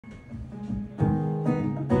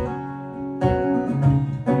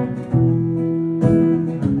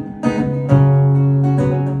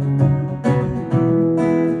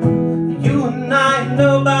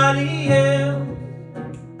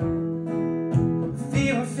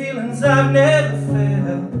emotions I've never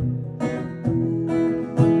felt.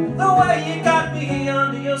 The way you got me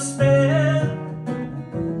under your spell.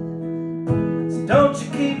 So don't you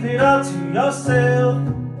keep it all to yourself.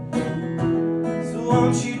 So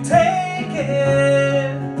won't you take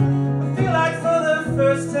it? I feel like for the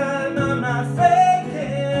first time I'm not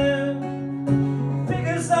faking.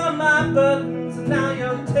 Fingers on my buttons and now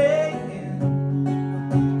you're taking.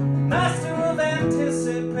 Master of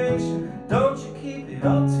anticipation, don't you keep it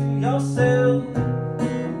all to yourself.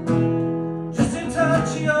 Just a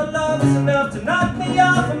touch of your love is enough to knock me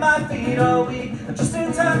off of my feet all week. Just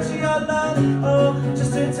a touch of your love, oh,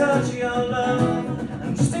 just a touch of your love.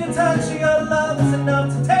 And just a touch of your love is enough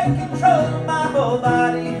to take control of my whole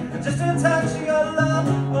body. And just a touch of your love,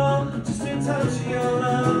 oh, just a touch of your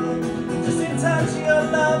love. And just a touch of your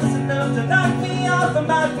love is enough to knock me off of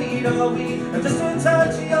my feet all week. And just a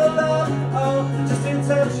touch of your love, oh, just a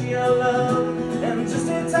touch of your love. And just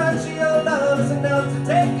a touch of your love is enough to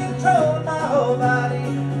take control of my whole body.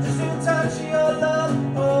 Just a touch of your love,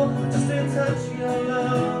 oh, just a touch of your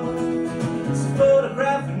love. It's a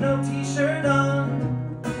photograph with no t-shirt on.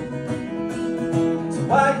 So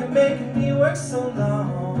why you making me work so long?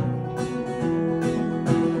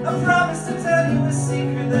 I promise to tell you a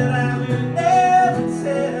secret that I will never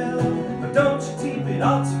tell. But don't you keep it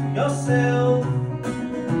all to yourself.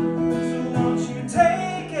 So won't you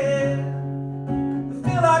take it? I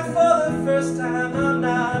feel like for the first time I'm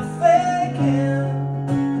not faking.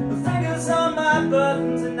 The fingers on my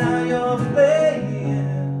buttons and now you're playing.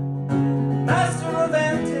 Master of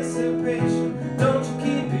anticipation, don't you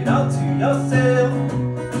keep it all to yourself.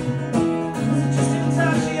 So just a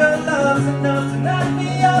touch of your love's enough to knock me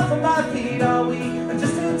off of my feet all week. And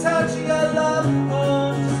just a touch of your love,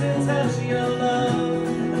 oh, just a touch of your love.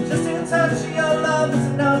 And just a touch of your love is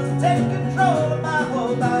enough to take control of my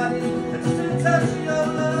whole body. And just a touch of your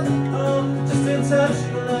love, oh, just a touch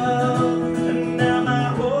of your love. And now my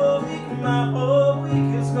whole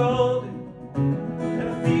week is golden. And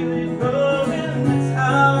I feel it growing, that's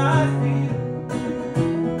how I feel.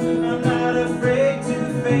 And I'm not afraid to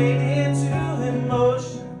fade into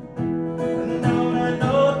emotion. And now I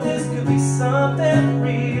know this could be something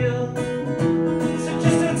real. So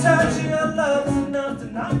just a touch of your love is enough to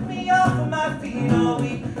knock me off of my feet all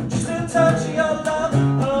week. Just a touch of your love,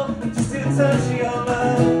 oh, just a touch of your